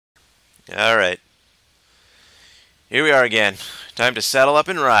Alright. Here we are again. Time to saddle up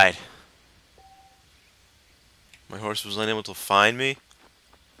and ride. My horse was unable to find me.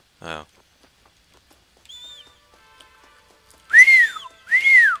 Oh.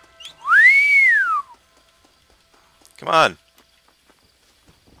 Come on.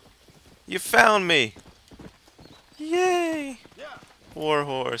 You found me. Yay. War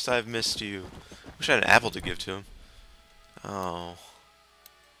horse, I've missed you. Wish I had an apple to give to him. Oh.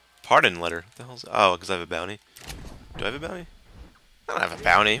 Pardon letter. What the hell's... Oh, because I have a bounty. Do I have a bounty? I don't have a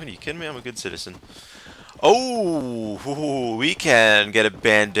bounty. What, are you kidding me? I'm a good citizen. Oh, we can get a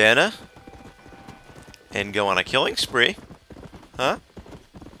bandana and go on a killing spree. Huh?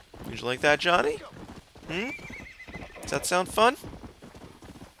 Would you like that, Johnny? Hmm? Does that sound fun?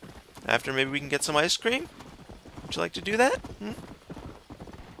 After maybe we can get some ice cream? Would you like to do that? Hmm?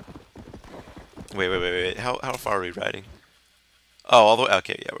 Wait. How far are we riding? Oh, all the way.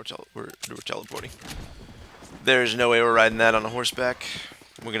 Okay, yeah, we're teleporting. There's no way we're riding that on a horseback.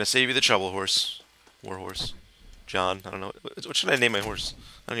 We're gonna save you the trouble, horse. War horse. John. I don't know. What should I name my horse?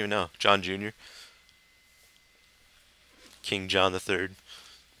 I don't even know. John Jr. King John III.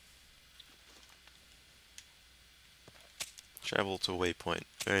 Travel to waypoint.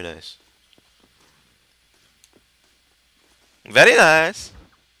 Very nice. Very nice.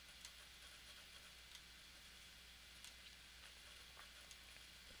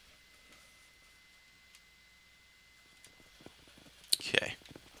 Okay.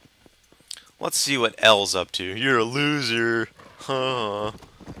 Let's see what L's up to. You're a loser. Huh.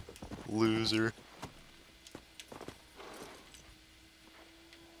 Loser.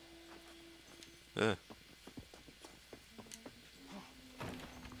 Ugh.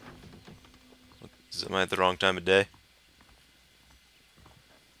 Am I at the wrong time of day?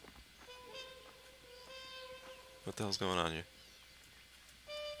 What the hell's going on here?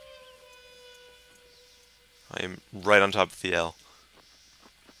 I am right on top of the L.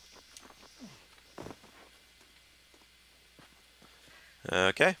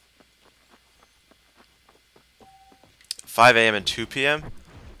 Okay. 5 a.m. and 2 p.m.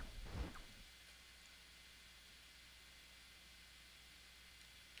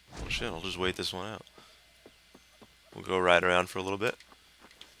 Well, shit, I'll just wait this one out. We'll go ride around for a little bit.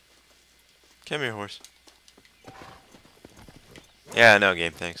 Come here, horse. Yeah, no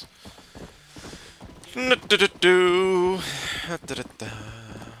game, thanks. Now we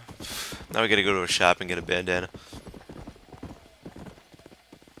gotta go to a shop and get a bandana.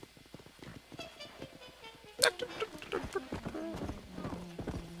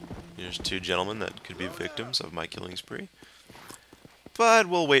 Here's two gentlemen that could be victims of my killing spree. But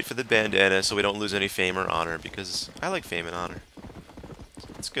we'll wait for the bandana so we don't lose any fame or honor, because I like fame and honor.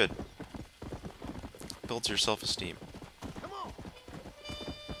 It's good. Builds your self-esteem.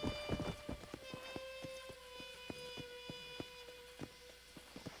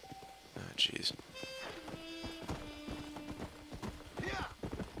 Oh, jeez.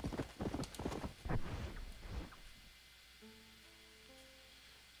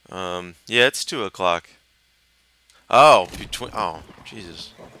 Yeah, it's 2 o'clock. Oh, oh,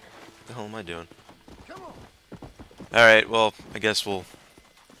 Jesus. What the hell am I doing? Alright, well, I guess we'll...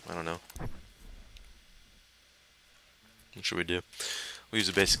 I don't know. What should we do? We'll use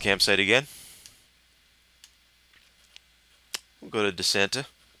the basic campsite again. We'll go to DeSanta.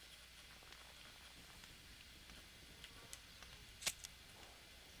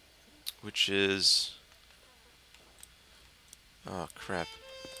 Which is... Oh, crap.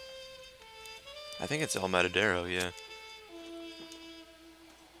 I think it's El Matadero, yeah.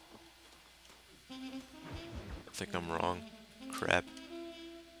 I think I'm wrong. Crap.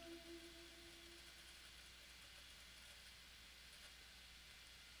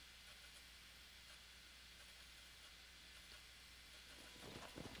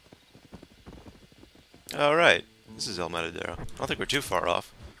 Alright. This is El Matadero. I don't think we're too far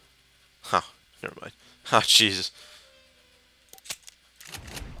off. Huh. Never mind. Ah, Jesus.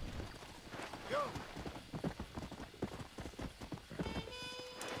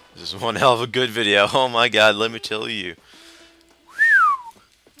 This is one hell of a good video. Oh my god, let me tell you.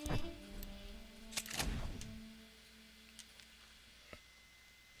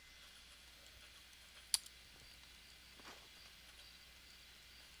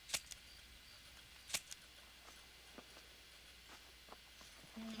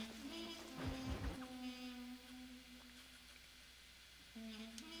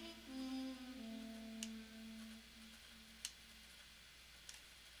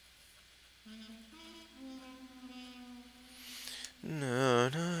 No.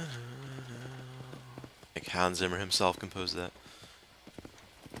 Like Hans Zimmer himself composed that.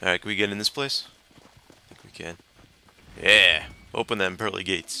 Alright, can we get in this place? I think we can. Yeah! Open them pearly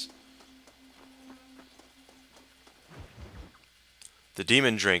gates. The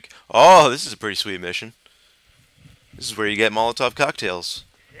demon drink. Oh, this is a pretty sweet mission. This is where you get Molotov cocktails.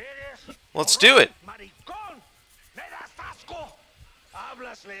 Let's do it!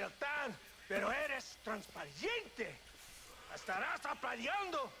 Hablas lealtad, pero eres transparente. Estarás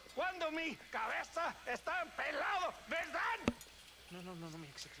aplaudiendo cuando mi cabeza está empelado, ¿verdad? No, mi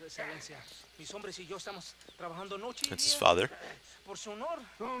excelencia. Mis hombres y yo estamos trabajando noche y That's his día. father. Por su honor.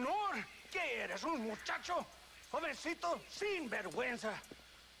 ¿Honor? ¿Qué eres, un muchacho? Jovencito sin vergüenza.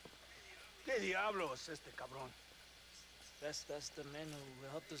 ¿Qué diablos este cabrón? That's the man who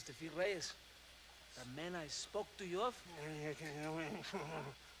helped us defeat Reyes. The man I spoke to you of.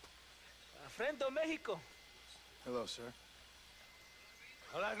 A friend of Mexico. Hello, sir.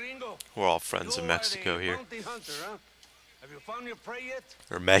 Hola, gringo. We're all friends You in are Mexico the here. bounty hunter, huh? Have you found your prey yet?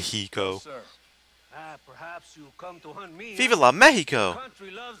 Or Mexico. Sir. Perhaps you come to hunt me. Viva huh? la The Mexico!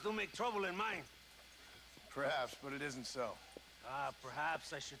 country loves to make trouble in mine. Perhaps, but it isn't so.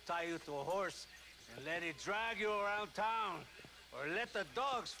 Perhaps I should tie you to a horse and let it drag you around town. Or let the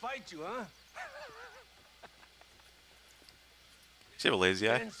dogs fight you, huh? Does he have a lazy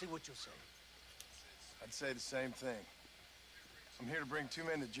eye? Then see what you say. I'd say the same thing. I'm here to bring two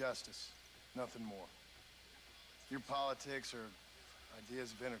men to justice. Nothing more. Your politics or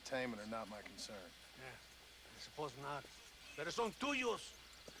ideas of entertainment are not my concern. I suppose not. Pero son tuyos.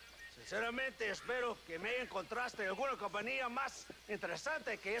 Sinceramente espero que me encontraste alguna compañía más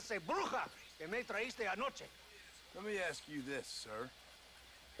interesante que esa bruja que me traíste anoche. Let me ask you this, sir.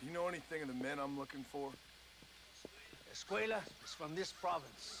 Do you know anything of the men I'm looking for? Escuela is from this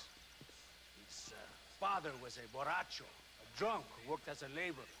province. His father was a borracho, a drunk who worked as a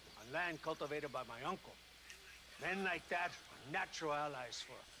laborer on land cultivated by my uncle. Men like that are natural allies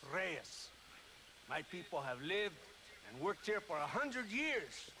for Reyes. My people have lived and worked here for 100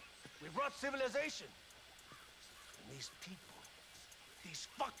 years. We brought civilization. And these people, these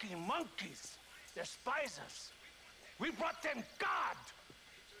fucking monkeys, despise us. We brought them God.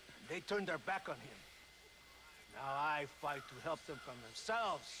 And they turned their back on him. Now I fight to help them from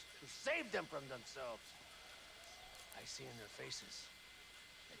themselves, to save them from themselves. I see in their faces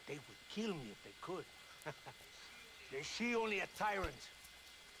that they would kill me if they could. They see only a tyrant.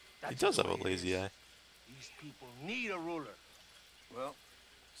 He That's does the have a way it lazy is. eye. These people need a ruler. Well,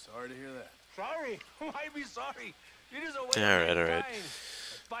 sorry to hear that. Sorry? Why be sorry? It is a way of Alright, alright. mankind.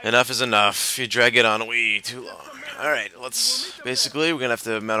 Fight Enough is enough. You drag it on way too long. Alright, let's... Basically, we're gonna have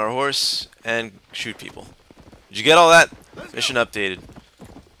to mount our horse and shoot people. Did you get all that? Mission updated.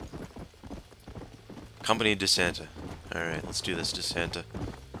 Company DeSanta. Alright, let's do this, DeSanta.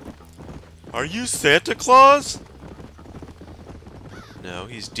 Are you Santa Claus? No,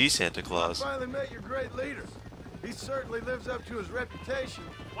 he's DeSanta Claus. I finally met your great leader. He certainly lives up to his reputation.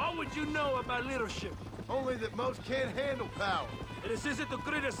 What would you know about leadership? Only that most can't handle power. It is easy to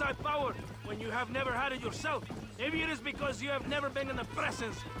criticize power when you have never had it yourself. Maybe it is because you have never been in the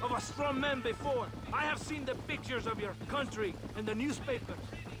presence of a strong man before. I have seen the pictures of your country in the newspapers.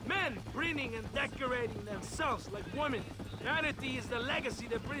 Men preening and decorating themselves like women. Vanity is the legacy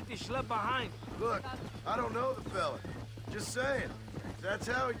the British left behind. Look, I don't know the fella. Just saying. That's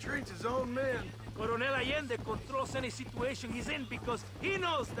how he treats his own men. Coronel Allende controls any situation he's in because he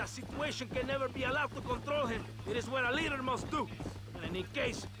knows that situation can never be allowed to control him. It is what a leader must do. And in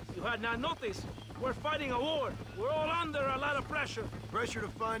case you had not noticed, we're fighting a war. We're all under a lot of pressure. Pressure to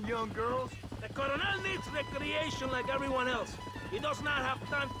find young girls? The Coronel needs recreation like everyone else. He does not have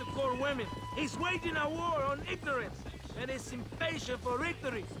time to court women. He's waging a war on ignorance and is impatient for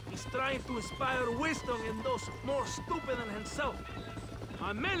victory. He's trying to inspire wisdom in those more stupid than himself.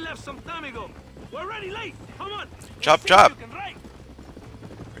 Our men left some time ago. We're already late. Come on. Chop, Let's see chop. if you can write.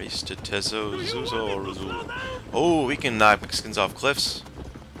 Race to Tezo, Do you want me to slow Zuzo. down? Oh, we can knock Mexicans off cliffs.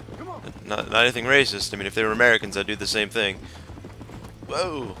 Come on. Not anything racist. I mean, if they were Americans, I'd do the same thing.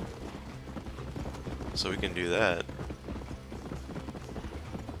 Whoa. So we can do that.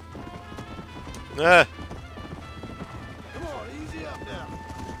 Ah! Come on, easy up now.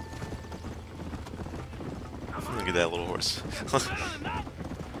 Look at that little horse. Better than that.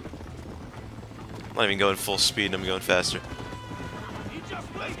 I'm not even going full speed, I'm going faster. You just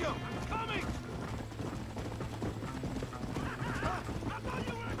wait. I'm coming. I thought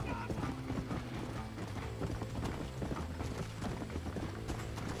you were a god.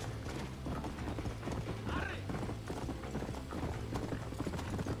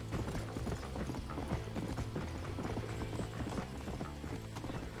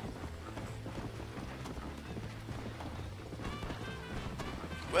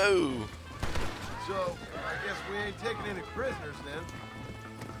 Whoa! So, I guess we ain't taking any prisoners then.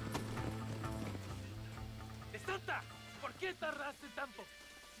 ¡Santa! ¿Por qué tardaste tanto?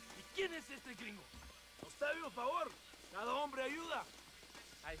 ¿Y quién es este gringo? Octavio, por favor. Cada hombre ayuda.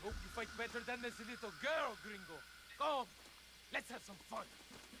 I hope you fight better than this little girl, gringo. Come, let's have some fun.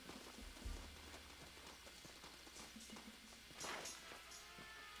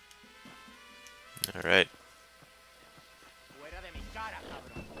 All right. Fuera de mi cara,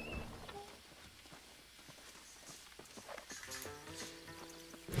 cabrón.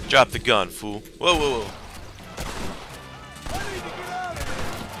 Drop the gun, fool. Whoa, whoa, whoa.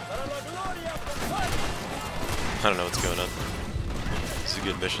 I don't know what's going on. This is a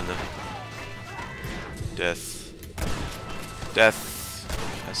good mission, though. Death.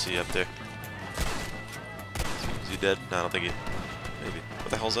 Death. I see you up there. Is he dead? No, I don't think he... Maybe. What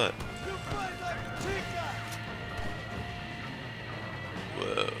the hell's that?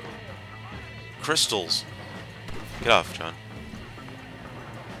 Whoa. Crystals. Get off, John.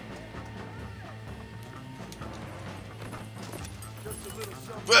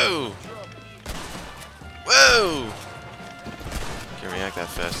 Whoa! Whoa! Can't react that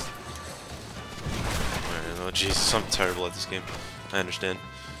fast. Alright, oh Jesus, I'm terrible at this game. I understand.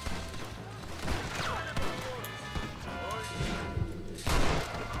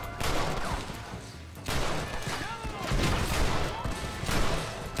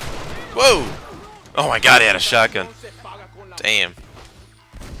 Whoa! Oh my god, he had a shotgun. Damn.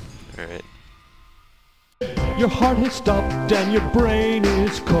 Alright. Your heart has stopped and your brain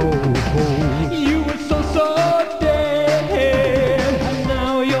is cold. You